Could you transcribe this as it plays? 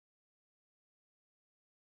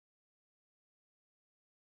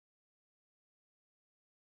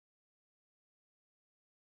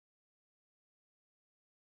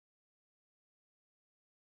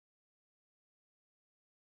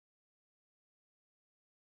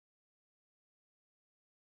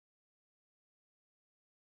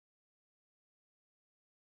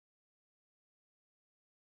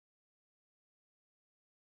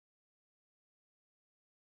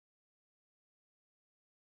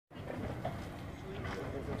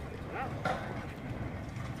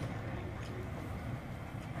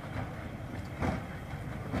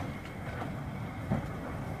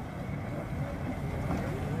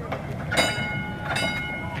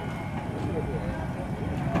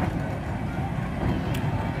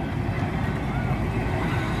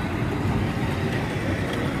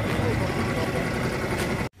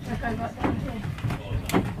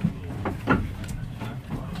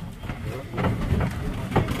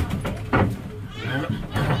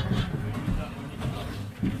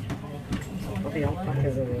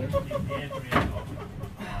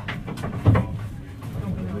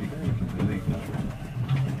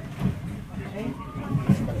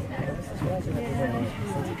It's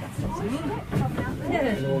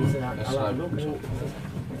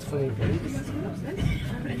funny.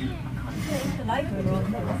 I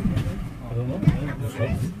don't know.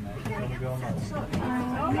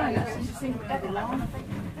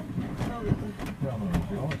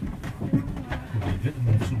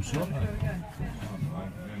 Vitamin of some sort.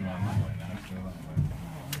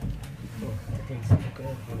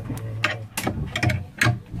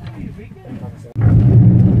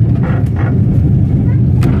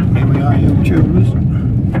 Here we are, YouTubers.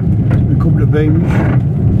 We come to Beamish.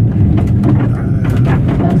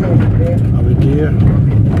 Have a day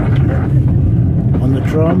on the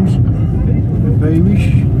trams in Beamish,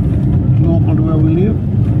 local to where we live.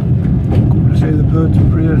 Come to see the birds of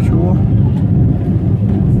prey show.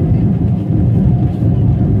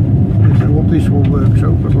 I hope this one works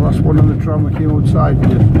out, but the last one on the tram I came outside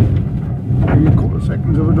with. Maybe a couple of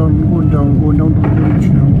seconds of it on going down to the bridge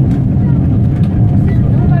now.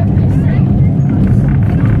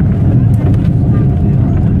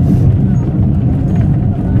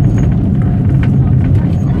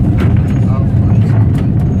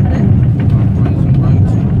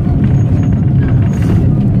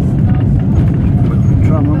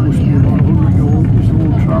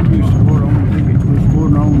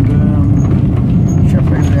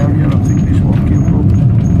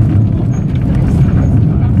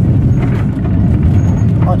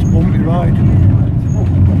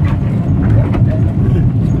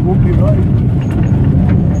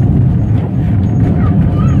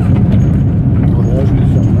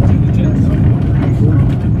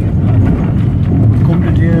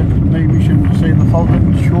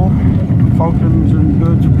 Falcons and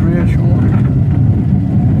birds of prey show.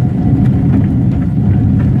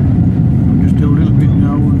 Just do a little bit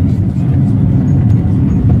now.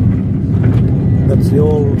 That's the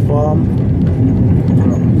old farm.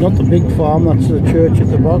 Not the big farm, that's the church at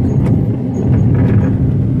the back.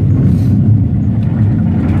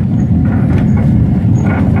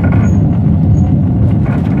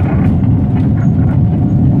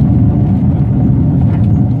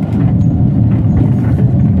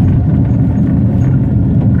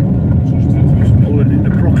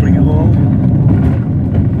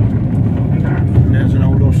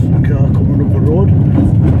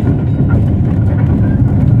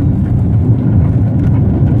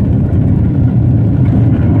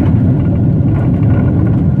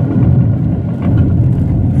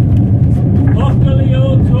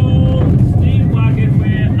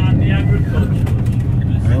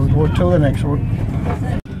 Till the next one.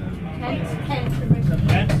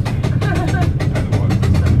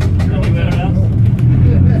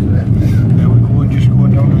 There we go, just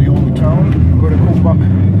going down to the old town. I'm going to come back.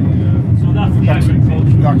 So that's the agricultural.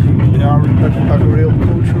 That's a real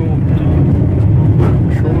cultural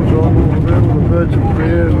shows all over there with the birds of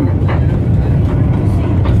prey and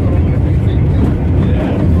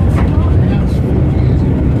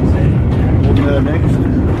over there next.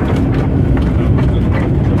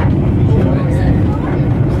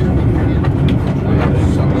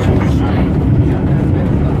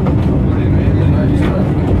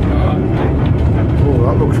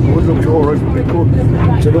 Looks alright, pretty good.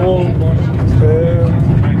 It's an old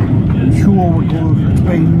show it's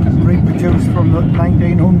been reproduced from the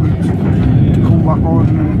 1900s to come back on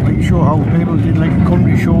and like show how people did like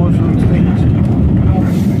country shows and things.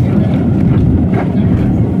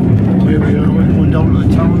 Here we are, we're going down to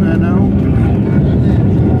the town there now.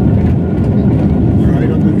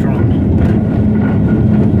 Right on the tram.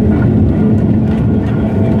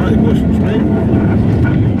 I think what's its name?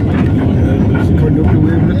 There's the conductor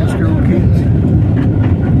waving at the school kids.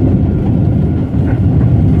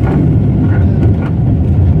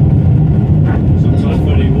 Sometimes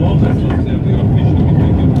very warm, that's what they're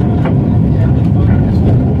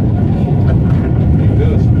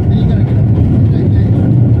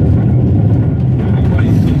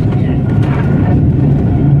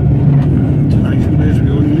It's a nice place. We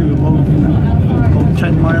only live about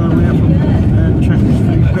 10 miles away from Chester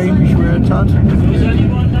Street, Beamish, where it's at. Is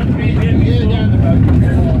anyone not been here before?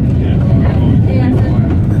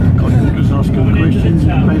 Conductors asking questions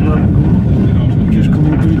and people just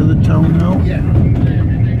coming into the town now.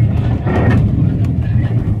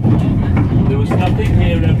 There was nothing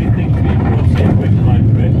here, everything being brought in with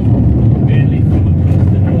hybrid, mainly from across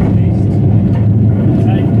the northeast.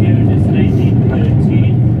 Time period is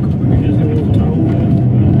 1913. Just the old town.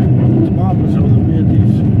 It's marvellous how they made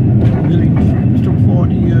these villages. It took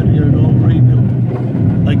 40 years to get it all rebuilt.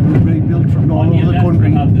 Like we rebuilt from all over the country.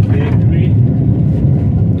 We have the bakery.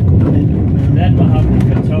 Then we'll have the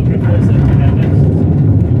photographers and chemists.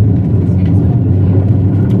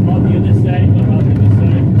 On the other side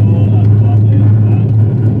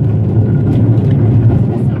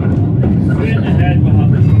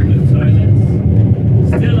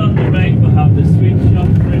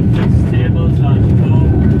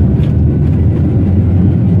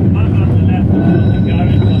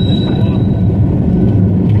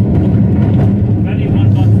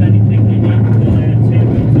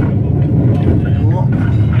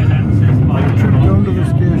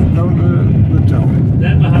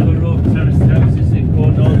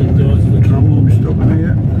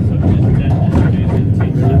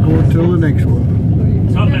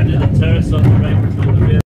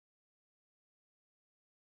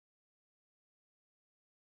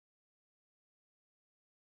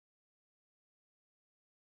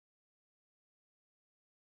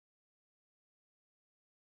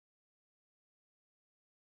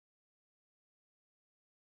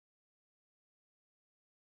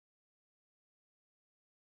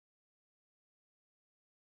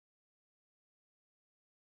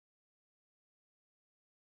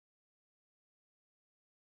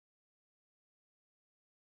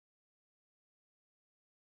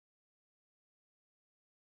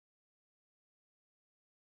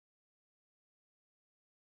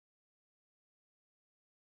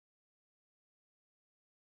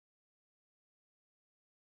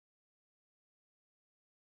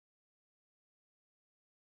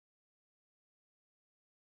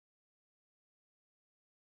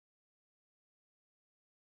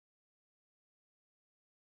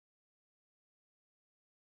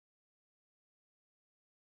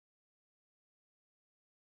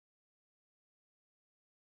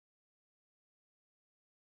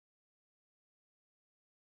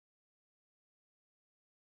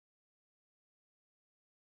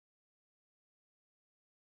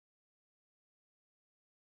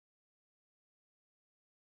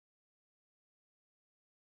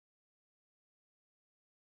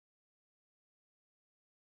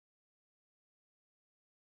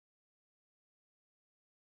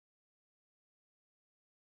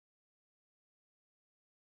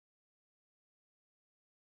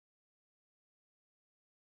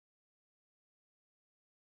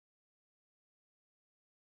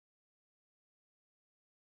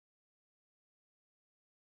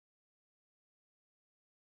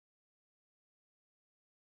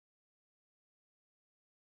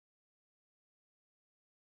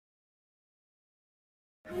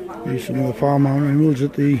Here's some of the farm animals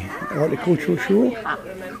at the horticultural show.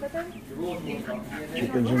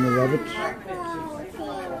 Chickens and the rabbits.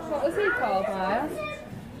 What was he called, Maya?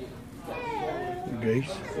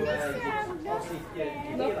 Geese.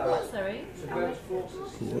 Look, what, sorry? Goats.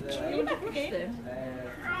 You brushed him?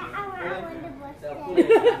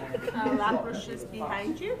 Oh, that brush is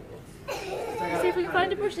behind you. See if we can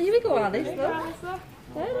find a brush. Here we go, Alice. Look.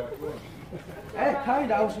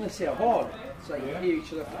 Kind of, I was going to say a horn, so you hear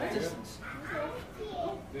each other from a distance.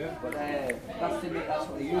 But that's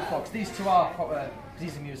what they use for. Because these two are proper,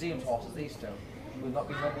 these are museum horses, these two. We've not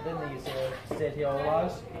been rented in, these stayed here all our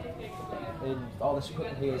lives. And all this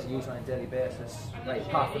equipment here is used on a daily basis. Like,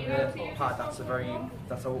 apart from the part that's a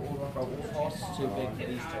old horse, it's too big for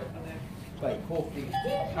these two. But hopefully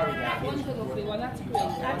carry that. One's a lovely one, that's great.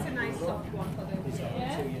 That's a nice soft one for them. He's got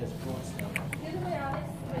 2 years of growth still.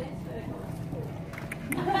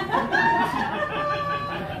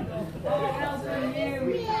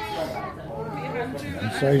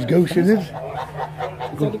 Size goose, is it?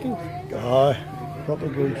 Aye, proper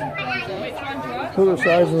goose. Sort of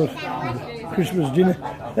size of Christmas dinner.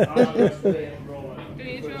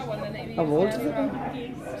 How old is it?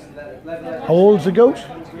 How old's the goat?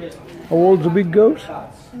 How old's the big goat?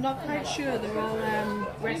 I'm not quite sure, they're all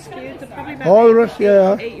rescued. They're probably about All the rest,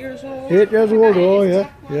 yeah. 8 years old. 8 years old, oh yeah,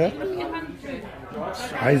 yeah.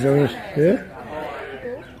 Size of it, yeah.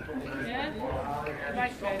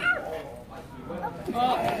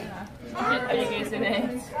 Oh, big, isn't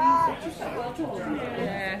it?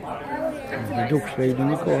 Yeah. The duck's feeding in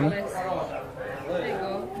the corner. There you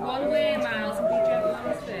go. One way, Miles, and be gentle on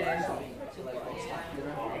his face.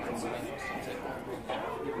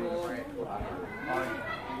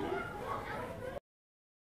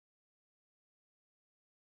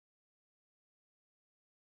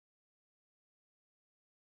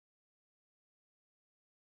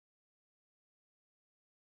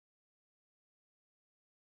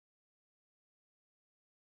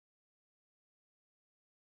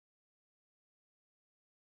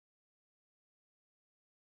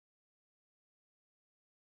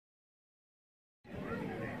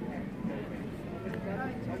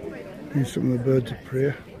 Here's some of the birds of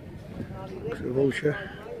prey. Looks like a vulture.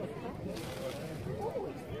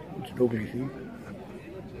 It's an ugly thing.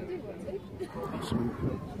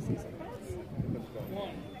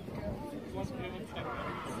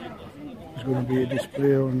 There's going to be a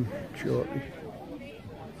display on shortly.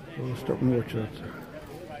 So we'll stop and watch that.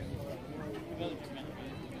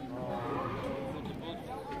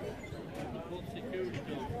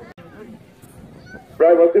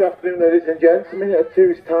 Right, well, good afternoon, ladies and gents. A minute or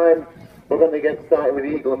two's time, we're going to get started with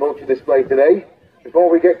the Eagle and Vulture display today. Before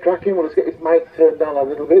we get cracking, we'll just get this mic turned down a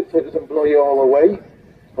little bit so it doesn't blow you all away,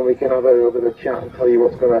 and we can have a little bit of chat and tell you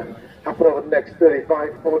what's going to happen over the next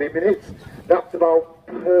 35-40 minutes. That's about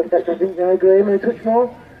perfect, I think, Graham, a touch more?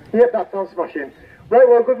 Yep, that sounds smashing. Right,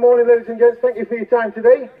 well, good morning, ladies and gents. Thank you for your time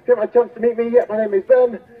today. If you haven't had a chance to meet me yet, my name is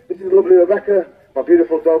Ben. This is lovely Rebecca. My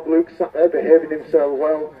beautiful dog Luke sat there behaving himself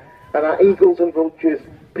well. And our eagles and vultures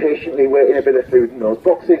patiently waiting a bit of food in those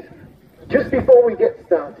boxes. Just before we get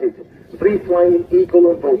started, free-flying eagle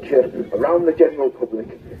and vulture around the general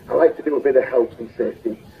public, I like to do a bit of health and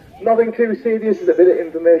safety. Nothing too serious, is a bit of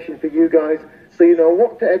information for you guys, so you know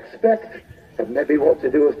what to expect and maybe what to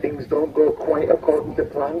do if things don't go quite according to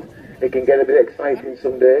plan. It can get a bit exciting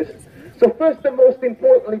some days. So first and most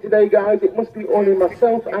importantly today, guys, it must be only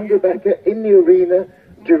myself and Rebecca in the arena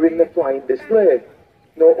during the flying display.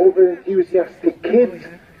 No over-enthusiastic kids,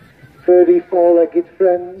 furry four-legged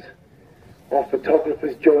friends, or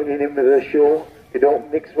photographers joining in with the show. They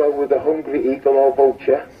don't mix well with a hungry eagle or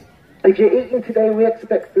vulture. If you're eating today, we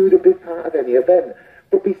expect food a big part of any event,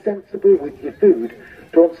 but be sensible with your food.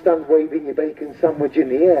 Don't stand waving your bacon sandwich in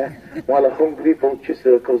the air while a hungry vulture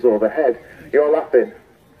circles overhead. You're laughing.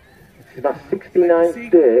 This is my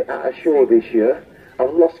 69th day at a show this year.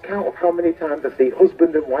 I've lost count of how many times I see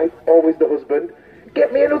husband and wife, always the husband,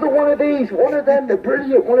 get me another one of these, one of them, they're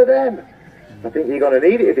brilliant, one of them. I think you're going to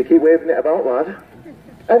need it if you keep waving it about, lad.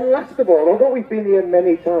 And last of all, although we've been here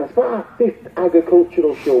many times, for our 5th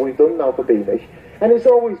agricultural show we've done now for Beamish, and it's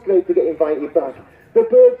always great to get invited back, the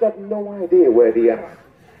birds have no idea where they are.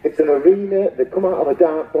 It's an arena, they come out of a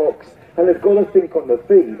dark box, and they've got to think on their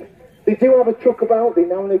feet. They do have a truck about, they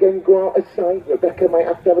now and again go out of sight, Rebecca might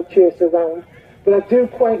have to have a chase around, but I do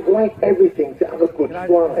quite like everything to have a good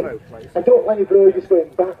fly. I don't like birds just going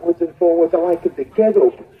backwards and forwards. I like them to get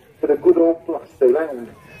up for a good old blast around.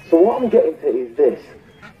 So what I'm getting to is this.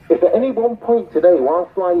 If at any one point today while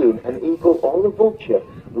flying an eagle or a vulture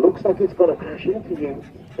looks like it's going to crash into you,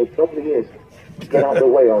 it probably is. Get out of the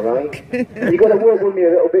way, alright? You've got to work with me a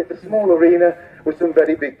little bit. The small arena with some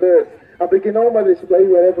very big birds. I begin all my display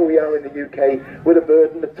wherever we are in the UK with a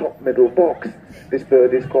bird in the top middle box. This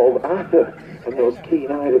bird is called Arthur, and those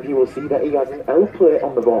keen-eyed of you will see that he has an L plate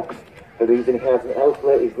on the box. The reason he has an L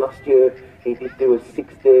plate is last year he did do a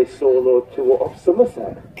 6-day solo tour of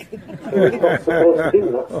Somerset. So he's not supposed to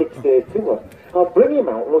do that 6-day tour. I'll bring him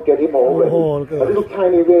out and we'll get him all ready. A little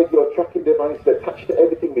tiny radio tracking device attached to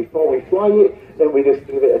everything before we fly it, then we just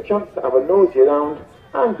give it a chance to have a nosy around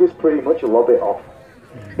and just pretty much lob it off.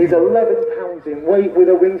 He's 11 pounds in weight with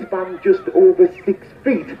a wingspan just over 6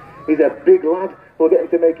 feet. He's a big lad. We'll get him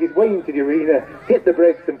to make his way into the arena, hit the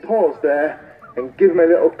brakes and pause there, and give him a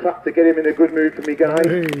little clap to get him in a good mood for me, guys.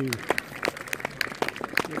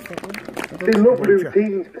 They love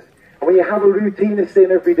routines. And when you have a routine the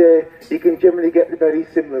same every day, you can generally get the very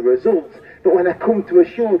similar results. But when I come to a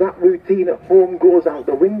show, that routine at home goes out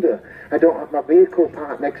the window. I don't have my vehicle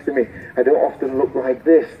parked next to me. I don't often look like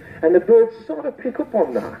this. And the birds sort of pick up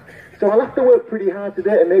on that. So I'll have to work pretty hard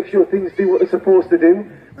today to make sure things do what they're supposed to do.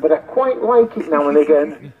 But I quite like it now and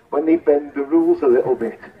again when they bend the rules a little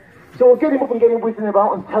bit. So I'll get him up and get him whizzing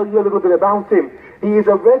about and tell you a little bit about him. He is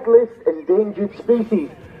a red list endangered species.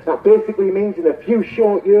 That basically means in a few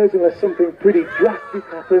short years, unless something pretty drastic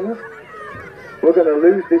happens, we're going to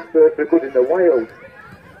lose this bird for good in the wild.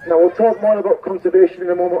 Now we'll talk more about conservation in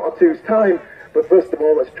a moment or two's time, but first of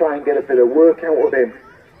all let's try and get a bit of work out of him.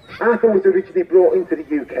 Arthur was originally brought into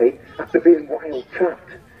the UK after being wild trapped.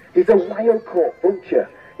 He's a wild caught vulture.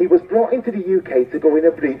 He was brought into the UK to go in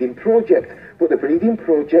a breeding project, but the breeding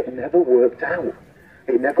project never worked out.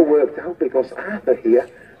 It never worked out because Arthur here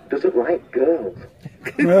doesn't like girls.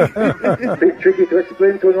 A bit tricky to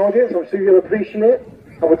explain to an audience, I'm sure you'll appreciate.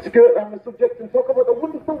 I would skirt around the subject and talk about the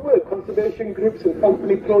wonderful work conservation groups and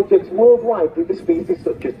company projects worldwide with a species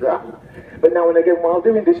such as that. But now and again while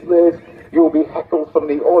doing displays, you'll be heckled from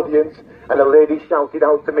the audience and a lady shouted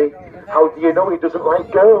out to me, "How do you know he doesn't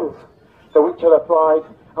like girls?" To which I replied,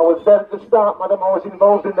 "I was there at the start, madam, I was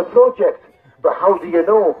involved in the project. But how do you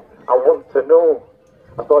know? I want to know."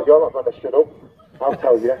 I thought, you're not going to shut up. I'll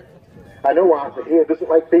tell you. I know Arthur here doesn't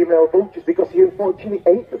like female vultures because he unfortunately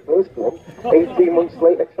ate the first one. 18 months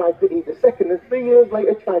later tried to eat the second, and 3 years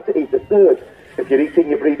later tried to eat the third. If you're eating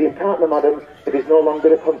your breeding partner, madam, it is no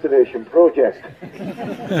longer a conservation project.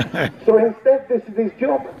 So instead, this is his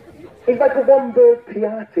job. He's like a one-bird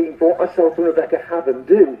PR team for what myself and Rebecca have and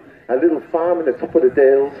do. A little farm in the top of the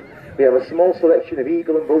Dales. We have a small selection of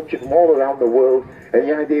eagle and vulture from all around the world, and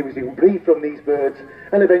the idea was to breed from these birds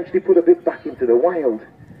and eventually put a bit back into the wild.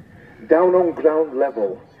 Down on ground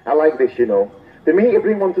level. I like this, you know. The minute you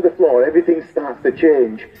bring one to the floor, everything starts to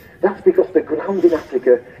change. That's because the ground in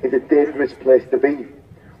Africa is a dangerous place to be.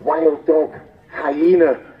 Wild dog,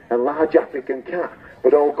 hyena, and large African cat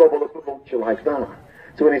would all gobble up a vulture like that.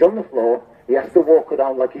 So when he's on the floor, he has to walk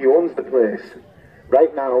around like he owns the place.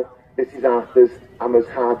 Right now, this is Arthur's I'm as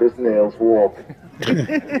hard as nails walk.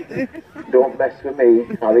 Don't mess with me,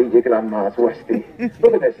 I'll eat your grandma's Westie.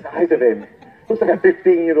 Look at the size of him. Looks like a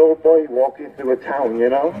 15-year-old boy walking through a town, you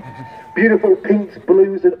know? Beautiful pinks,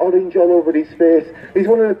 blues and orange all over his face. He's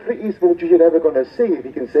one of the prettiest vultures you're ever going to see, if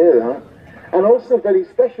you can say that. And also very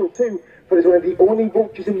special too, for he's one of the only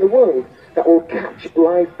vultures in the world that will catch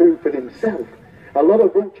live food for himself. A lot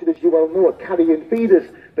of vultures, as you well know, are carrion feeders,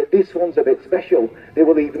 but this one's a bit special. They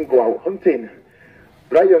will even go out hunting.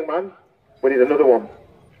 Right, young man, we need another one.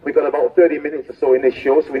 We've got about 30 minutes or so in this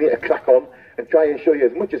show, so we need to crack on and try and show you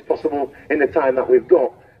as much as possible in the time that we've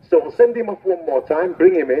got. So we'll send him off one more time,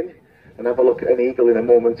 bring him in, and have a look at an eagle in a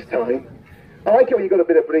moment's time. I like it when you've got a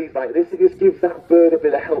bit of breeze like this. It just gives that bird a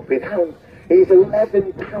bit of helping hand. He's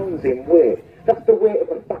 11 pounds in weight. That's the weight of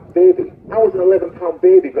a fat baby. I was an 11-pound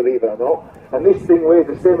baby, believe it or not, and this thing weighs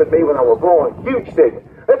the same as me when I was born. Huge thing.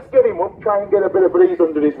 Let's get him up, try and get a bit of breeze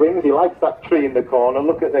under his wings. He likes that tree in the corner.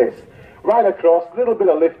 Look at this. Right across, a little bit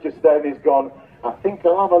of lift just there, and he's gone. I think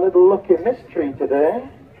I'll have a little look in this tree today.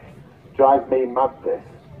 Drives me mad, this.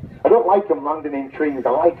 I don't like them landing in trees.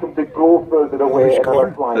 I like them to go further away and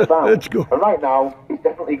never fly down. Let's go. And right now, he's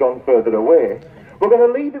definitely gone further away. We're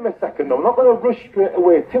going to leave him a second though. We're not going to rush straight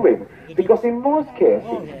away to him, because in most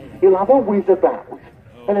cases, he'll have a whiz about,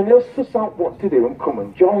 and then he'll suss out what to do and come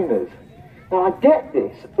and join us. Now I get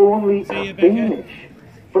this only at Beamish.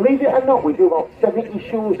 Believe it or not, we do about 70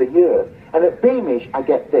 shows a year, and at Beamish I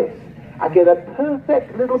get this. I get a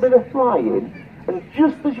perfect little bit of flying, and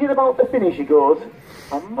just as you're about to finish, he goes,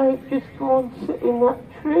 I might just go and sit in that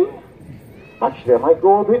tree. Actually, I might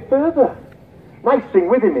go a bit further. Nice thing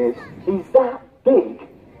with him is, he's that big,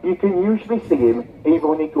 you can usually see him even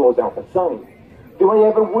when he goes out the side. Do I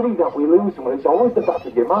ever worry that we lose someone? It's always the back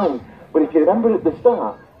of your mind. But if you remember at the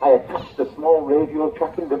start, I attached a small radio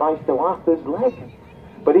tracking device to Arthur's leg.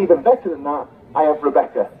 But even better than that, I have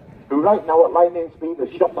Rebecca, who right now at lightning speed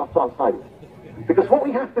has shot that on sight. Because what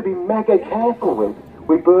we have to be mega careful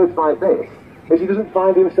with birds like this, is he doesn't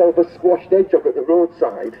find himself a squashed hedgehog at the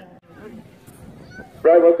roadside.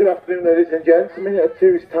 Right, well, good afternoon, ladies and gents. A minute or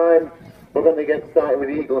two's time, we're going to get started with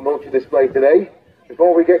the eagle and vulture display today.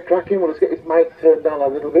 Before we get cracking, we'll just get this mic turned down a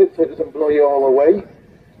little bit so it doesn't blow you all away.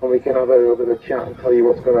 And we can have a little bit of a chat and tell you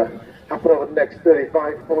what's going to happen over the next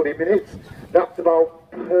 35, 40 minutes. That's about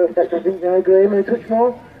perfect, I think, now, Graham. Any touch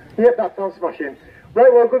more? Yep, that sounds smashing.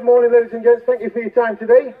 Right, well, good morning, ladies and gents. Thank you for your time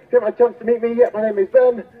today. If you haven't had a chance to meet me yet, my name is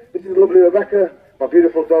Ben. This is lovely Rebecca. My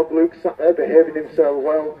beautiful dog Luke sat there behaving himself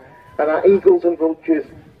well. And our eagles and vultures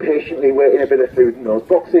patiently waiting a bit of food in those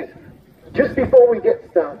boxes. Just before we get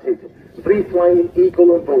started, free-flying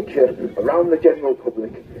eagle and vulture around the general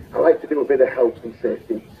public, I like to do a bit of health and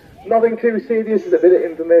safety. Nothing too serious, is a bit of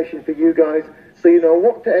information for you guys, so you know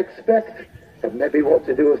what to expect and maybe what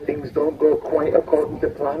to do if things don't go quite according to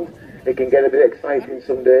plan. It can get a bit exciting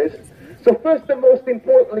some days. So first and most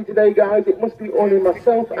importantly today, guys, it must be only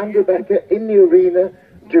myself and Rebecca in the arena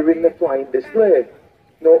during the flying display.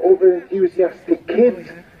 No other enthusiastic kids,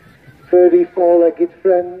 furry four-legged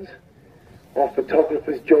friends, or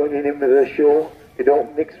photographers joining in with the show. You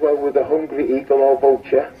don't mix well with a hungry eagle or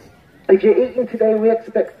vulture. If you're eating today, we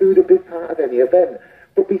expect food to be part of any event,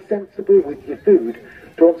 but be sensible with your food.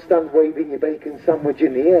 Don't stand waving your bacon sandwich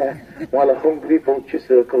in the air while a hungry vulture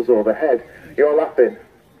circles overhead. You're laughing.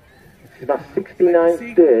 This is my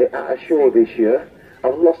 69th day at a show this year.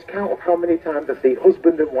 I've lost count of how many times I see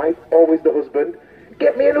husband and wife, always the husband,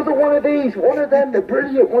 get me another one of these, one of them, they're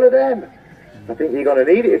brilliant, one of them. I think you're going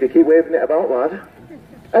to need it if you keep waving it about, lad.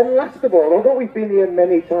 And last of all, although we've been here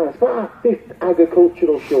many times, for our 5th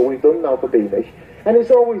agricultural show we've done now for Beamish, and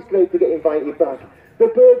it's always great to get invited back, the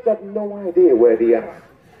birds have no idea where they are.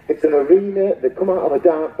 It's an arena, they come out of a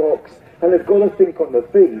dark box, and they've got to think on their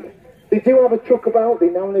feet. They do have a truck about, they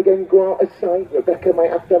now and again go out of sight, Rebecca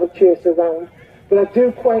might have to have a chase around, but I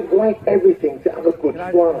do quite like everything to have a good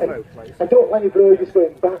fly. I don't like birds just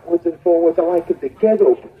going backwards and forwards, I like them to get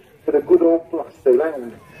up for a good old blast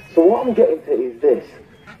around. So what I'm getting to is this.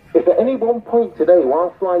 If at any one point today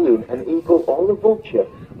while flying an eagle or a vulture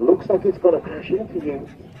looks like it's going to crash into you,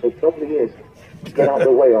 it probably is. Get out of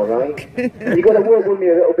the way, alright? You've got to work with me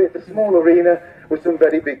a little bit, the small arena with some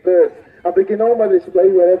very big birds. I begin all my display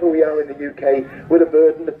wherever we are in the UK with a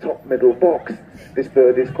bird in the top middle box. This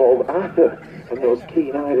bird is called Arthur, and those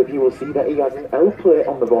keen-eyed of you will see that he has an L plate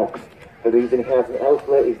on the box. The reason he has an L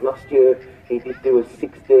plate is last year he did do a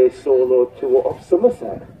 6-day solo tour of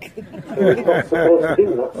Somerset. He was not supposed to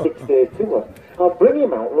do that 6-day tour. I'll bring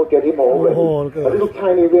him out and we'll get him all ready. A little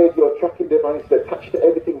tiny radio tracking device attached to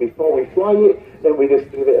everything before we fly it, then we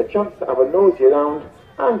just give it a chance to have a nosy around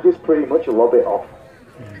and just pretty much lob it off.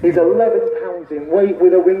 He's 11 pounds in weight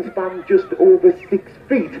with a wingspan just over 6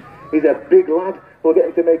 feet. He's a big lad. We'll get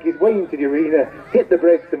him to make his way into the arena, hit the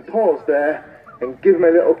brakes and pause there, and give him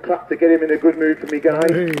a little clap to get him in a good mood for me,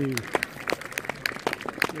 guys. Hey.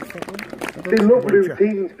 They love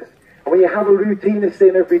routines, and when you have a routine the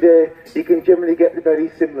same every day, you can generally get very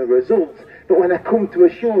similar results. But when I come to a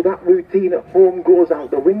show, that routine at home goes out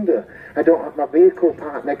the window. I don't have my vehicle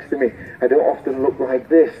parked next to me. I don't often look like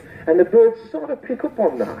this. And the birds sort of pick up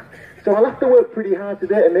on that. So I'll have to work pretty hard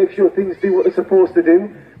today to make sure things do what they're supposed to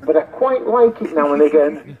do. But I quite like it now and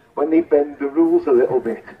again when they bend the rules a little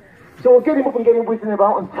bit. So I'll get him up and get him whizzing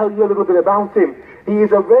about and tell you a little bit about him. He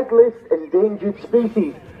is a red list endangered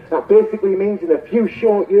species. That basically means in a few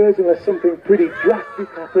short years, unless something pretty drastic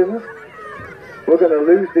happens, we're going to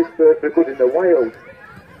lose this bird for good in the wild.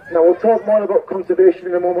 Now we'll talk more about conservation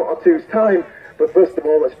in a moment or two's time, but first of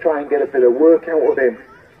all let's try and get a bit of work out of him.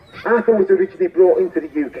 Arthur was originally brought into the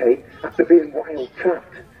UK after being wild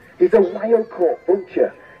trapped. He's a wild-caught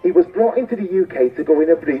vulture. He was brought into the UK to go in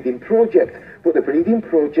a breeding project, but the breeding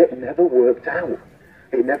project never worked out.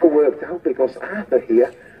 It never worked out because Arthur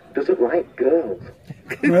here doesn't like girls.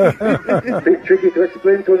 A bit tricky to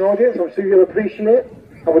explain to an audience, I'm sure you'll appreciate.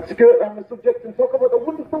 I would skirt around the subject and talk about the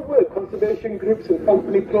wonderful work conservation groups and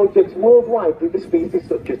company projects worldwide do for species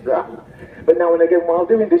such as that. But now and again while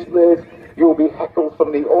doing displays, you'll be heckled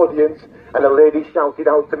from the audience, and a lady shouted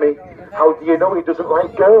out to me, "How do you know he doesn't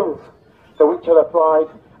like girls?" To which I replied,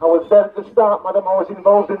 "I was there at the start, madam, I was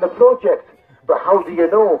involved in the project. But how do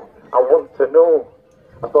you know? I want to know."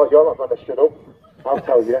 I thought, you're not going to shut up. I'll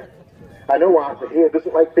tell you. I know Arthur here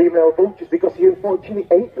doesn't like female vultures because he unfortunately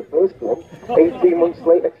ate the first one. 18 months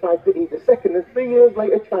later tried to eat the second, and 3 years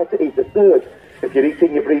later tried to eat the third. If you're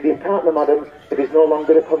eating your breeding partner, madam, it is no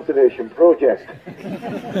longer a conservation project.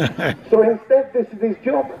 So instead, this is his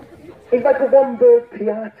job. He's like a one-bird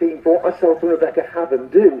PR team for what myself and Rebecca have and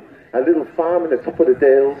do. A little farm in the top of the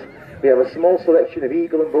Dales. We have a small selection of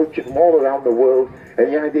eagle and vulture from all around the world, and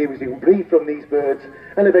the idea was to breed from these birds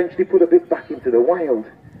and eventually put a bit back into the wild.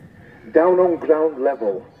 Down on ground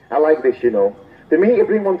level. I like this, you know. The minute you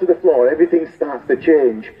bring one to the floor, everything starts to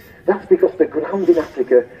change. That's because the ground in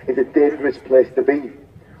Africa is a dangerous place to be.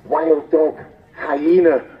 Wild dog,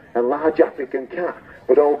 hyena, and large African cat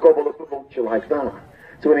would all gobble up a vulture like that.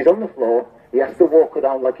 So when he's on the floor, he has to walk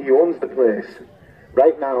around like he owns the place.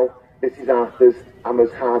 Right now, this is Arthur's I'm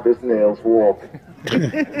as hard as nails walk.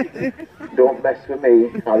 Don't mess with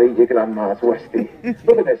me, I'll eat your grandma's Westie.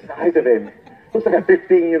 Look at the size of him. Looks like a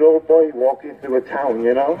 15-year-old boy walking through a town,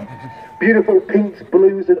 you know? Beautiful pinks,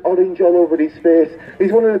 blues and orange all over his face.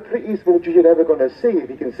 He's one of the prettiest vultures you're ever going to see, if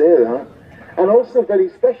you can say that. And also very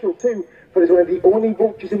special too, for he's one of the only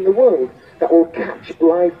vultures in the world that will catch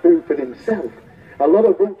live food for himself. A lot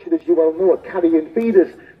of vultures, as you well know, are carrion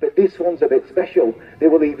feeders, but this one's a bit special. They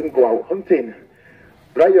will even go out hunting.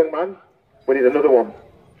 Right, young man, we need another one.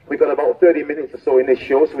 We've got about 30 minutes or so in this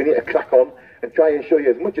show, so we need to crack on and try and show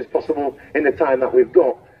you as much as possible in the time that we've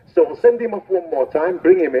got. So we'll send him off one more time,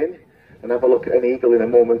 bring him in, and have a look at an eagle in a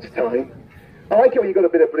moment's time. I like it when you've got a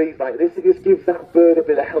bit of breeze like this. It just gives that bird a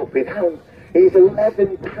bit of helping hand. He's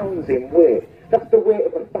 11 pounds in weight. That's the weight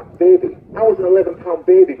of a fat baby. I was an 11-pound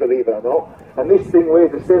baby, believe it or not, and this thing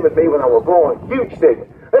weighs the same as me when I was born. Huge thing.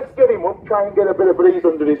 Let's get him up, try and get a bit of breeze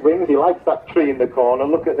under his wings. He likes that tree in the corner.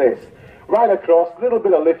 Look at this. Right across, a little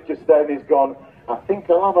bit of lift just there, and he's gone. I think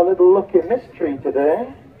I'll have a little look in this tree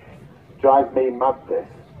today. Drives me mad, this.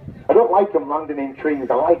 I don't like them landing in trees.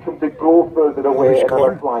 I like them to go further away and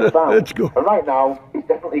then fly back. Let's go. And right now, he's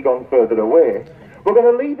definitely gone further away. We're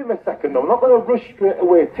going to leave him a second though. We're not going to rush straight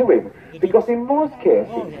away to him, because in most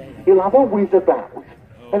cases, he'll have a whiz about,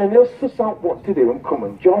 and then he'll suss out what to do and come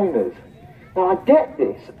and join us. Now, I get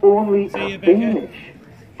this only at Beamish.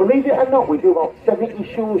 Believe it or not, we do about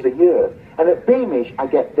 70 shows a year, and at Beamish, I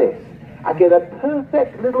get this. I get a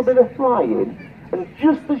perfect little bit of flying, and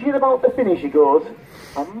just as you're about to finish, he goes,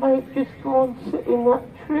 I might just go and sit in that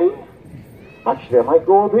tree. Actually, I might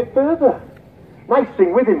go a bit further. Nice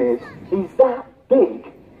thing with him is, he's that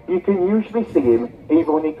big, you can usually see him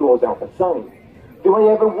even when he goes out of sight. Do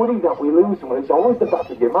I ever worry that we lose him? Well, it's always the back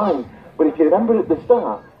of your mind. But if you remember at the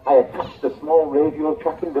start, I attached a small radio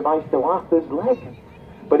tracking device to Arthur's leg.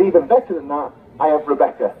 But even better than that, I have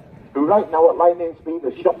Rebecca, who right now at lightning speed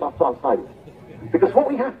has shot that on sight. Because what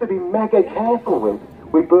we have to be mega careful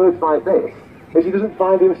with birds like this, is he doesn't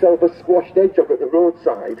find himself a squashed hedgehog at the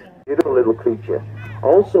roadside. Beautiful little creature.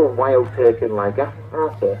 Also wild taken like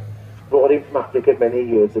Arthur, brought in from Africa many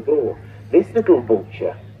years ago. This little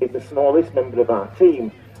vulture is the smallest member of our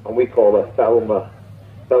team, and we call her Thelma.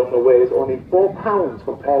 Thelma weighs only 4 pounds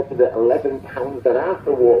compared to the 11 pounds that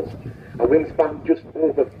Arthur was. A wingspan just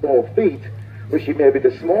over 4 feet, but she may be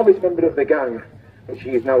the smallest member of the gang, and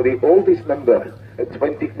she is now the oldest member at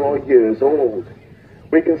 24 years old.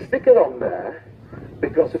 We can stick her on there,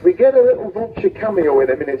 because if we get a little vulture cameo in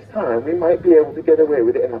a minute's time, we might be able to get away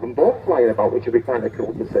with it and have them both flying about, which would be kind of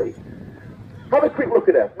cool to see. Have a quick look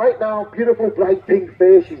at her. Right now, beautiful bright pink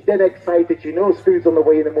face. She's dead excited. She knows food's on the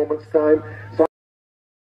way in a moment's time. So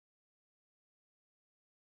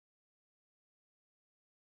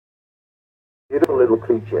beautiful little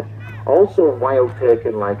creature. Also wild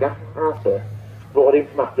taken like Arthur, brought in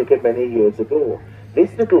from Africa many years ago. This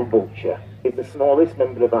little vulture is the smallest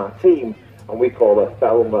member of our team, and we call her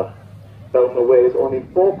Thelma. Thelma weighs only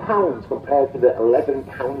 4 pounds compared to the 11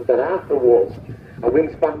 pounds that Arthur was. A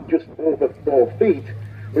wingspan just over 4 feet,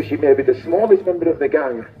 but she may be the smallest member of the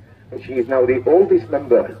gang, and she is now the oldest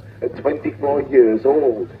member at 24 years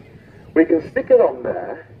old. We can stick her on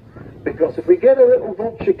there, because if we get a little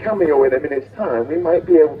vulture cameo in a minute's time, we might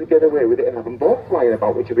be able to get away with it and have them both flying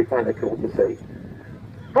about, which would be kind of cool to see.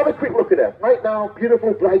 Have a quick look at her. Right now,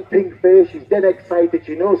 beautiful bright pink face. She's dead excited.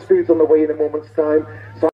 She knows food's on the way in a moment's time.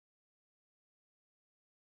 So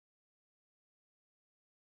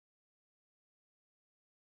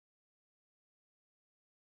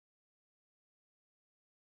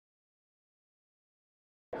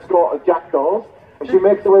escort of jackdaws, and she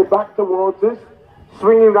makes her way back towards us,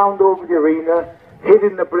 swinging round over the arena,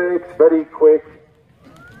 hitting the brakes very quick,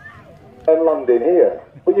 and landing here.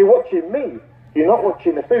 But you're watching me. You're not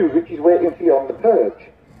watching the food, which is waiting for you on the perch.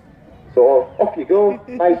 So off you go,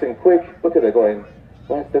 nice and quick. Look at her going,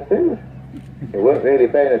 where's the food? You weren't really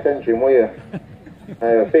paying attention, were you? I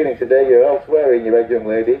have a feeling today you're elsewhere in your head, young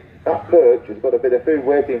lady. That perch has got a bit of food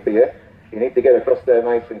waiting for you. You need to get across there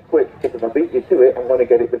nice and quick, because if I beat you to it, I'm going to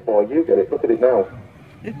get it before you get it. Look at it now.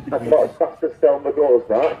 That's not as fast as Selma goes,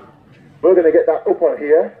 that. We're going to get that up on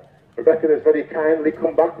here. Rebecca has very kindly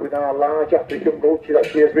come back with our large African vulture that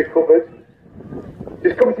she has recovered.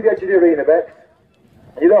 Just come to the edge of the arena, Bex.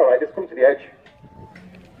 You're alright, just come to the edge.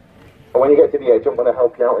 And when you get to the edge, I'm going to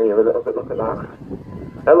help you out here a little bit. Look at that.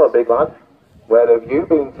 Hello, big lad. Where have you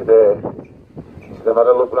been today? He said, I've had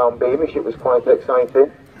a look around Beamish, it was quite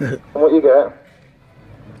exciting. And what you get?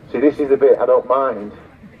 See, this is the bit I don't mind.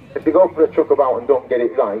 If you go for a truck about and don't get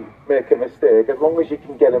it right, make a mistake, as long as you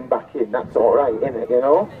can get them back in, that's alright, innit, you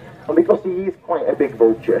know? And because he is quite a big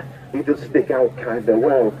vulture, he does stick out kind of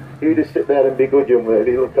well. You just sit there and be good, young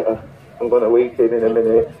lady, look at her. I'm going to eat him in a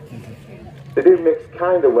minute. They do mix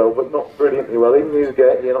kind of well, but not brilliantly well. In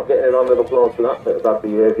Newgate, you're not getting a round of applause for that bit of bad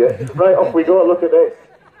behaviour. Right, off we go, look at this.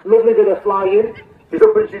 Lovely bit of flying. She's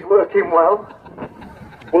up and she's working well.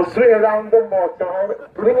 We'll swing around one more time.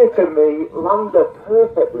 Bring it to me, land her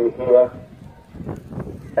perfectly here.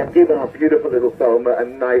 And give our beautiful little Thelma a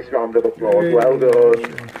nice round of applause. Well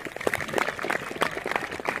done.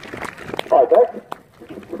 Hi, Beck.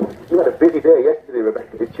 You had a busy day yesterday,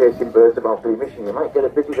 Rebecca, with chasing birds about Beamish. You might get a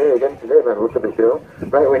busy day again today, man. Look at it, girl.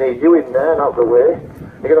 Right, we need you in there and out the way.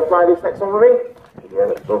 You going to fly this next one with me? Yeah,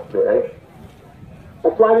 let's go for it, eh?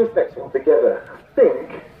 We'll fly this next one together. I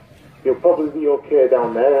think you'll probably be okay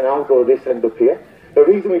down there, and I'll go this end up here. The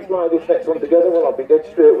reason we fly this next one together, well, I'll be dead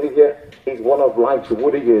straight with you. He's one of life's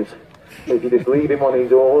woodies. If you just leave him on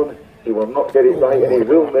his own, he will not get it right, and he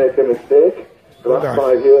will make a mistake. The last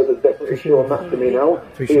 5 years has definitely shown that to me now.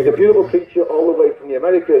 He is a beautiful creature all the way from the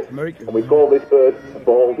Americas, and we call this bird a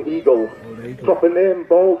bald eagle. Proper name,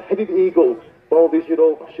 bald-headed eagle. Bald is your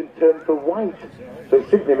old-fashioned term for white, so it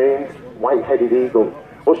simply means white-headed eagle.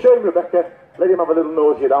 We'll show him, Rebecca. Let him have a little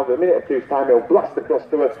nosy around. In a minute or two's time, he'll blast across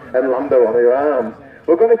to her and land her on her arms.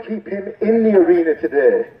 We're going to keep him in the arena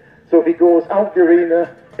today, so if he goes out the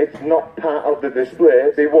arena, it's not part of the display.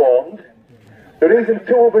 Be warned. The reason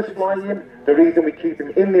two of us fly him, the reason we keep him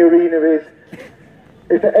in the arena is,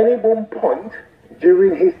 if at any one point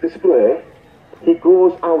during his display he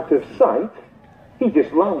goes out of sight, he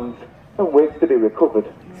just lands and waits to be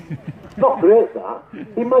recovered. Not great, that.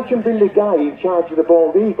 Imagine being the guy in charge of the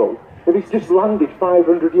bald eagle if he's just landed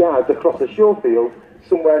 500 yards across a show field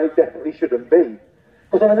somewhere he definitely shouldn't be.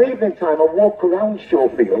 Because on an evening time I walk around show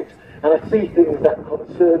fields and I see things that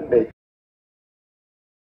concern me.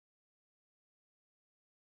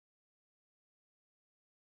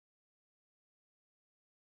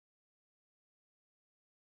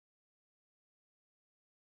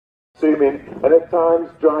 Zooming, and at times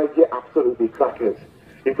drive you absolutely crackers.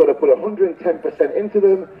 You've got to put 110% into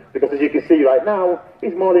them, because as you can see right now,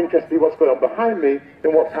 he's more interested in what's going on behind me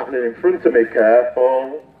than what's happening in front of me.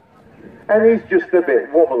 Careful. And he's just a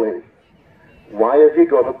bit wobbly. Why have you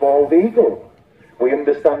got a bald eagle? We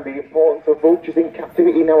understand the importance of vultures in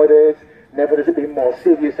captivity nowadays. Never has it been more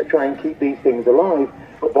serious to try and keep these things alive,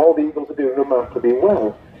 but bald eagles are doing remarkably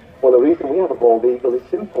well. Well, the reason we have a bald eagle is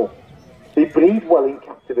simple. They breed well in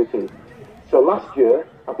captivity. So last year,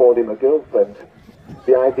 I bought him a girlfriend.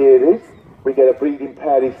 The idea is, we get a breeding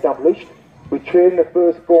pair established, we train the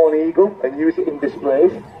firstborn eagle and use it in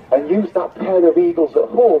displays, and use that pair of eagles at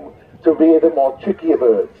home to rear the more trickier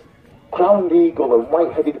birds. Crowned eagle and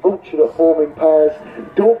white-headed vulture at home in pairs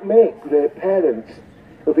don't make great parents.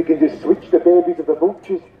 If we can just switch the babies of the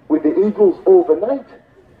vultures with the eagles overnight,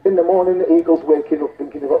 in the morning the eagle's waking up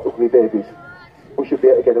thinking they've got ugly babies. We should be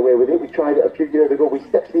able to get away with it. We tried it a few years ago with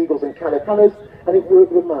steps eagles and calicanas, and it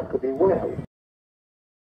worked remarkably well.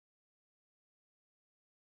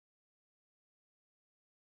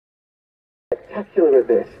 Spectacular at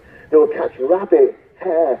this. They'll catch rabbit,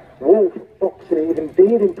 hare, wolf, fox, and even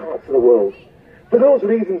deer in parts of the world. For those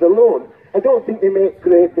reasons alone, I don't think they make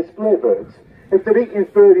great display birds. If they're eating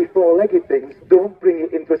furry four-legged things, don't bring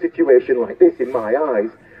it into a situation like this in my eyes.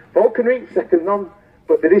 Falconry, second none,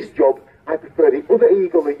 but for this job, I prefer the other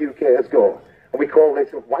eagle the UK has got, and we call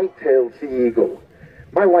this a white-tailed sea eagle.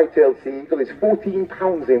 My white-tailed sea eagle is 14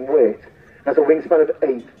 pounds in weight, has a wingspan of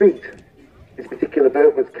 8 feet. This particular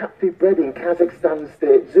bird was captive bred in Kazakhstan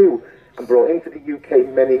State Zoo and brought into the UK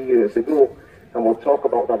many years ago, and we'll talk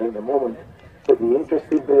about that in a moment. But the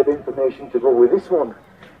interesting bit of information to go with this one,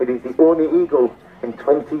 it is the only eagle in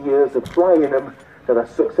 20 years of flying them that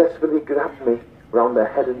has successfully grabbed me round the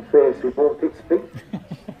head and face with both its feet.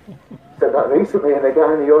 Said that recently, and a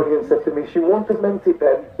guy in the audience said to me, she won't have meant it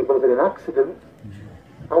then, it was an accident.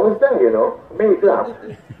 I was there, you know, me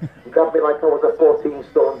grabbed. grabbed me like I was a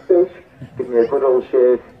 14-stone fish, gave me a good old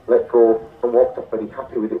shake, let go, and walked off very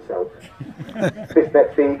happy with itself. This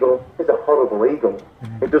next eagle is a horrible eagle.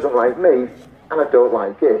 It doesn't like me, and I don't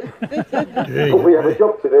like it. But we have a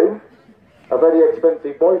job to do. A very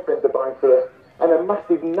expensive boyfriend to buy for her, and a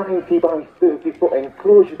massive 90 by 30 foot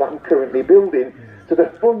enclosure that I'm currently building. So to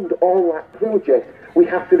fund all that project, we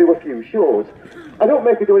have to do a few shows. I don't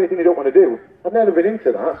make her do anything you don't want to do. I've never been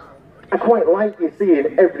into that. I quite like you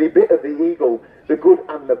seeing every bit of the eagle, the good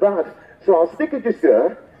and the bad. So I'll stick her just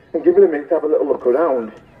there and give her a minute to have a little look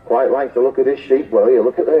around. Quite like the look of this sheep. Well, here,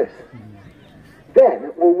 look at this.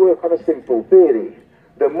 Then we'll work on a simple theory.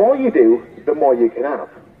 The more you do, the more you can have.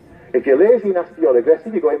 If you're lazy, nasty or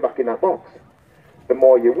aggressive, you're going back in that box. The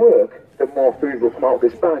more you work, the more food will come out of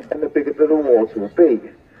this bag and the bigger the rewards will be.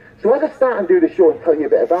 So as I start and do the show and tell you a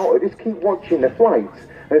bit about her, just keep watching the flights.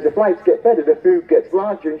 And as the flights get better, the food gets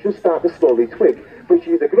larger and she'll start to slowly twig. But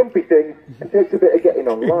she's a grumpy thing and takes a bit of getting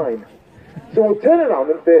online. So I'll turn around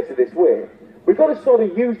and face her this way. We've got to sort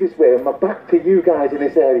of use this way and my back to you guys in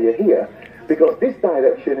this area here, because this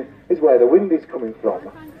direction is where the wind is coming from.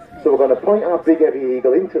 So we're going to point our big heavy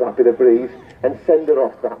eagle into that bit of breeze and send her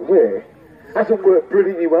off that way. Hasn't worked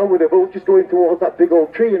brilliantly well with the vultures going towards that big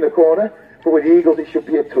old tree in the corner, but with the eagles it should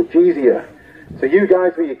be a touch easier. So you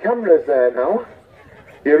guys with your cameras there now,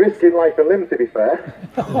 you're risking life and limb to be fair,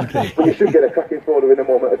 but you should get a cracking photo in a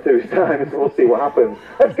moment or two's time, so we'll see what happens.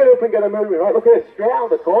 Let's get up and get a moving, right? Look at this, straight out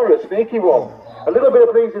the corner, a sneaky one. A little bit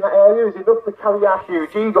of breeze in that area is enough to carry our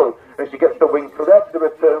huge eagle. As she gets the wing correct, the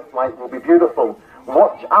return flight will be beautiful.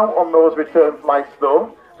 Watch out on those return flights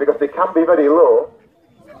though, because they can be very low.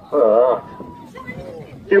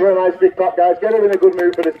 Give her a nice big clap, guys. Get her in a good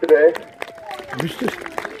mood for this today.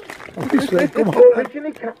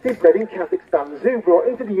 Originally captive bred in Kazakhstan, Zoo brought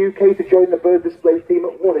into the UK to join the bird display team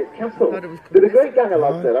at Warwick Castle. They're a great gang of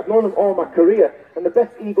lads there. I've known them all my career, and the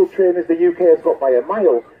best eagle trainers the UK has got by a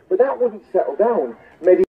mile. But that wouldn't settle down.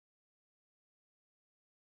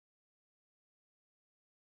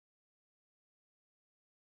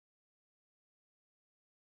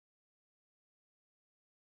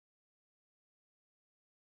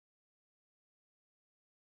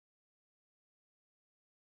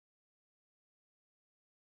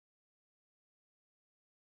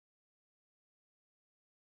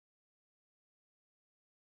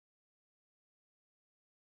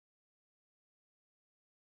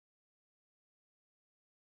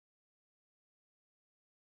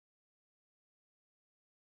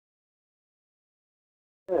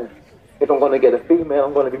 If I'm going to get a female,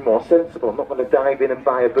 I'm going to be more sensible. I'm not going to dive in and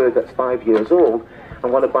buy a bird that's 5 years old.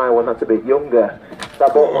 I'm going to buy one that's a bit younger. So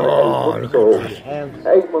I bought one at 8 months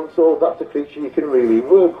old. 8 months old, that's a creature you can really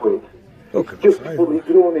work with. It's just fully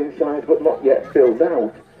grown inside, but not yet filled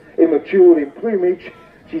out. Immature in plumage,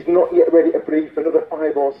 she's not yet ready to breed for another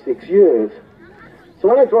 5 or 6 years. So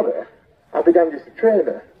when I got her, I began just to train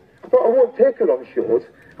her. I thought I won't take her on shows,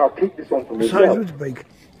 I'll keep this one for myself.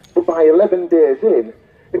 But by 11 days in,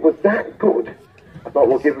 it was that good, I thought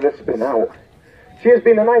we'll give her a spin out. She has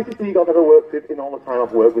been the nicest eagle I've ever worked with in all the time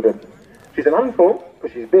I've worked with her. She's an handful,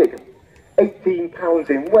 but she's big. 18 pounds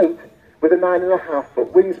in weight, with a 9.5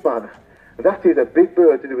 foot wingspan. That is a big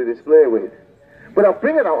bird to do a display with. But I'll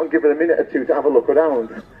bring her out and give her a minute or two to have a look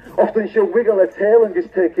around. Often she'll wiggle her tail and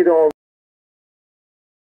just take it all.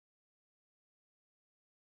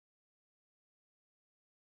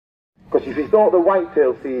 Because if you thought the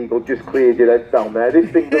white-tailed sea eagle just cleared your head down there,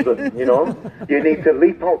 this thing doesn't, you know. You need to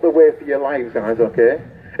leap out the way for your lives, guys, okay?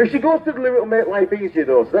 If she goes to the limit, it'll make life easier,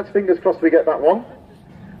 though, so let's fingers crossed we get that one.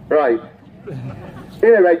 Right.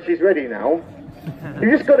 Here, Ed, she's ready now.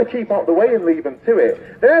 You've just got to keep out the way and leave them to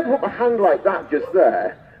it. Then I'd put my hand like that just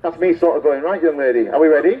there. That's me sort of going, right, young lady, are we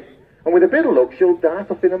ready? And with a bit of luck, she'll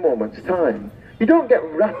dart off in a moment's time. You don't get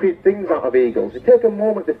rapid things out of eagles. You take a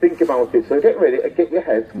moment to think about it, so get ready to get your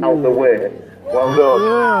heads out the way. Well done.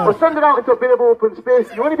 Yeah. We'll send it out into a bit of open space.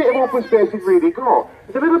 The only bit of open space we've really got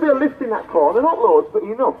is a little bit of lift in that corner, not loads, but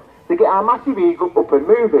enough to get our massive eagle up and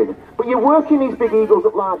moving. But you're working these big eagles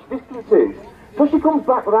at large distances. So she comes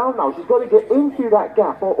back round now, she's got to get in through that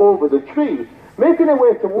gap or over the tree, making her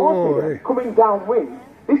way towards it, coming downwind.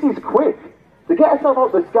 This is quick. To get herself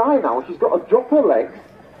out the sky now, she's got to drop her legs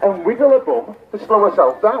and wiggle her bum to slow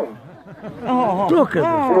herself down. Oh, look at this.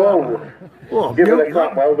 Whoa. Oh, give her a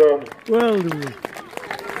clap, well done. Well done.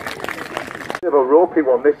 Bit of a ropey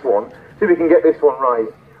one, this one. See if we can get this one right.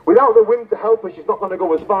 Without the wind to help her, she's not going to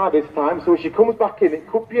go as far this time, so as she comes back in, it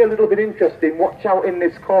could be a little bit interesting. Watch out in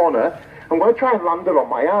this corner. I'm going to try and land her on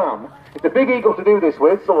my arm. It's a big eagle to do this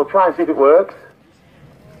with, so we'll try and see if it works.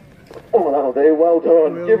 Oh, that Well do, well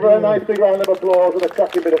done. Give her a nice big round of applause and a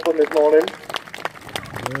cracking bit of fun this morning.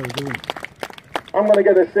 Well done. I'm going to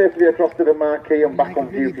get her safely across to the marquee and back on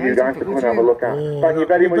view for you guys to come and have a look at. Thank you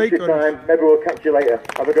very much for your time. Maybe we'll catch you later.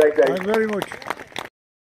 Have a great day. Thank you very much.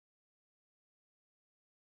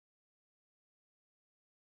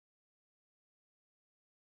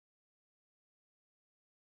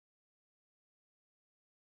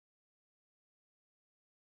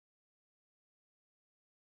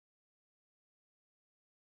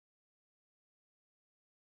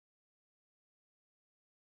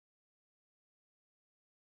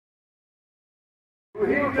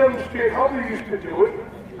 He'll demonstrate how they used to do it,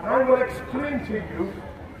 and I will explain to you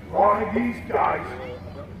why these guys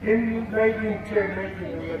in 1910,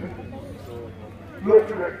 1911 looked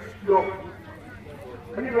like stuff.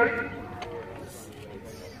 Are you ready?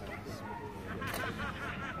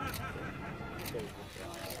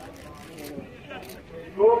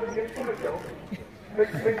 Go over and get full of yourself. Make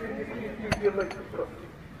sure you feel like stuff.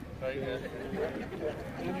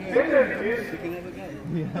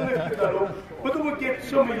 But they would get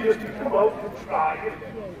some of you to come out and try it.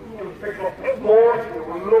 They would pick up the floors, they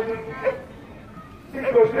would love it.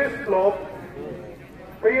 Because this club,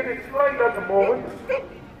 being it's light at the moment,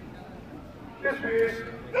 this is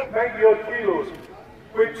 90 odd kilos,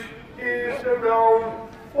 which is around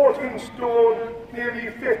 14 stone,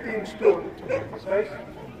 nearly 15 stone. It's nice.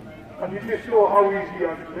 And you just saw how easy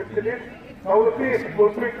I lifted it. Now the basic will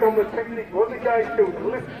break down the technique. What the guys do, they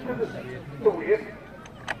lift to the waist,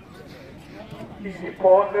 easy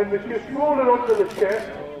part, and then they just roll it onto the chest.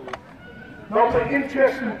 Now the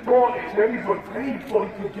interesting part is anybody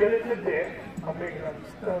can get it in there and make it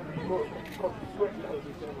understand the emotion of the sweat.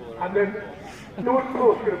 And then do it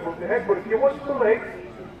closer above the head, but if you watch the leg,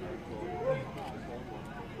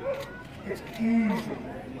 it's easy.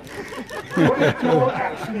 But they don't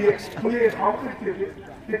actually explain how to do it.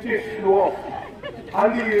 They just show off.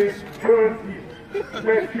 And he is currently the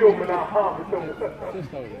best human I have done.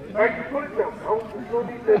 Right, you put it down now, we don't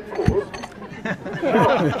need their toes. Now,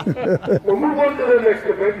 we'll move on to the next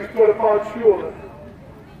event, it's got a bad shoulder.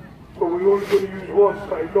 So we're only going to use one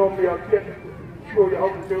side. Normally I'll get to show you how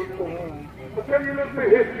to do it for me. I'll tell you a little bit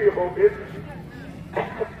of history about this.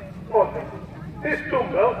 This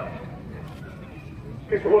dumbbell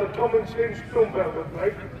is what a Thomas Lynch dumbbell looked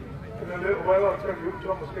like. In a little while I'll tell you who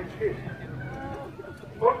Thomas Lynch is.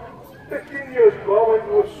 But 15 years ago I went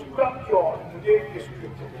to a scrapyard in the Gate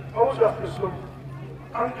District. I was after some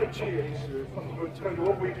anchor chains. I'm going to tell you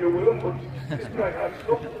what we do with them, but this guy had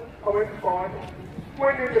some. I went fine,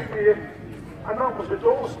 went in the field, and that was a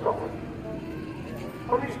door stop.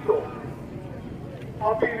 On his door.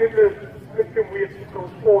 I've been in the lifting weights since I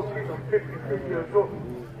was 14 and 53 years old.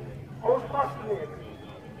 I was fascinated.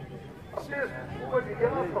 I says, where'd you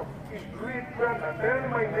get that from? His great-granddad. Bear in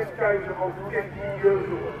mind, this guy was about 50 years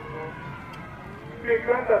old.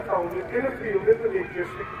 Great-granddad found it in a field in the Lake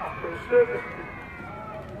District after a service.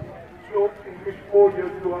 So, in which 4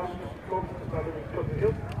 years ago, I was close to the valley of the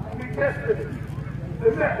hill. We tested it.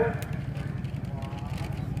 The metal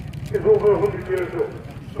is over 100 years old.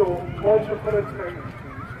 So, once upon a time,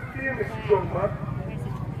 Beamish young man,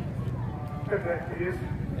 and that is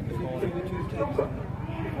his number.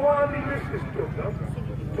 Before I leave this number,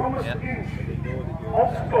 Thomas Inch of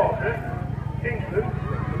Scotland, England,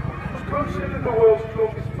 was considered the world's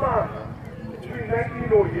strongest man between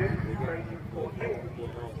 1908 and 1914.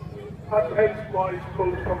 That's hence why it's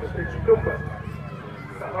called Thomas Inch number.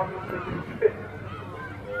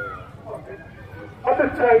 At the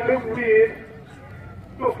time it weighed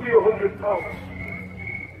roughly 100 pounds.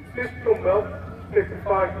 This dumbbell is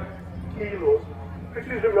 55 kilos, which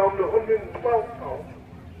is around 112 pounds.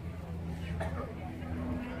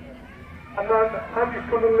 And then Andy's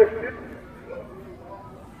going to lift it.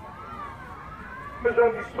 Because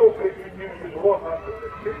Andy's so big, he uses one hand to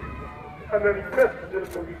lift it. And then he presses it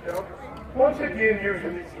until he down. Once again,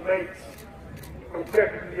 using his legs. And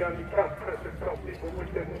technically, Andy can't press it down, people will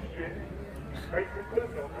demonstrate. Right?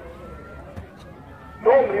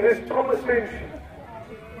 Normally, this Thomas Inch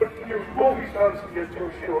would use both his hands to get to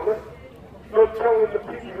his shoulder, not telling the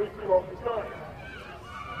people who's throughout the time.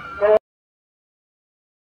 Now,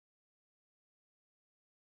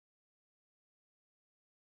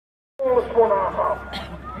 almost 1.5.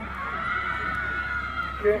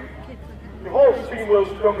 Okay? You've all seen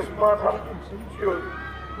World's Strongest Man happen. Sure.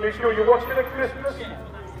 Make sure you watch it at Christmas.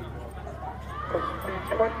 Because it's been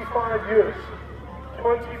 25 years.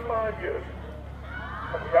 25 years.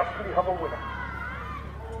 And we actually have a winner.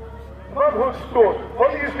 Manhood stores.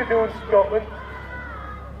 What they used to do in Scotland,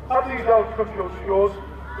 have these agricultural shows,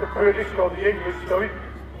 the British or the English, sorry,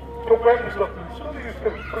 took weapons up. So they used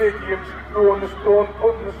to play games, throwing the stone,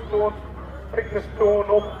 putting the stone, picking the stone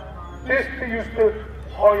up. This they used to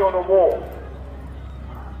hide on a wall.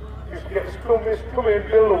 They used to get the scummies, come in,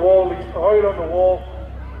 build a wall, they used to hide on the wall.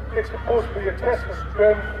 It's supposed to be a test of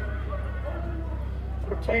strength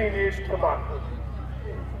for teenage to manhood.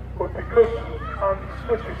 But because Andy's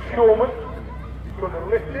such a showman, he's going to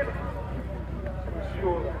lift it to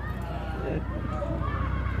show that.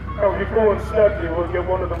 Now if you go on Saturday, we'll get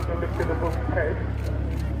one of them to lift it above his head.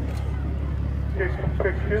 Take some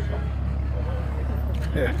pictures.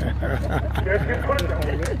 Yes, you put it down.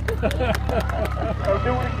 I'll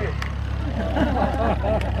do it again.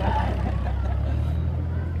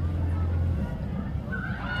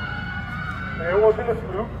 It wasn't a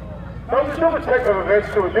fluke. Now there's another type of event,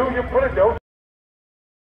 so do you put it down.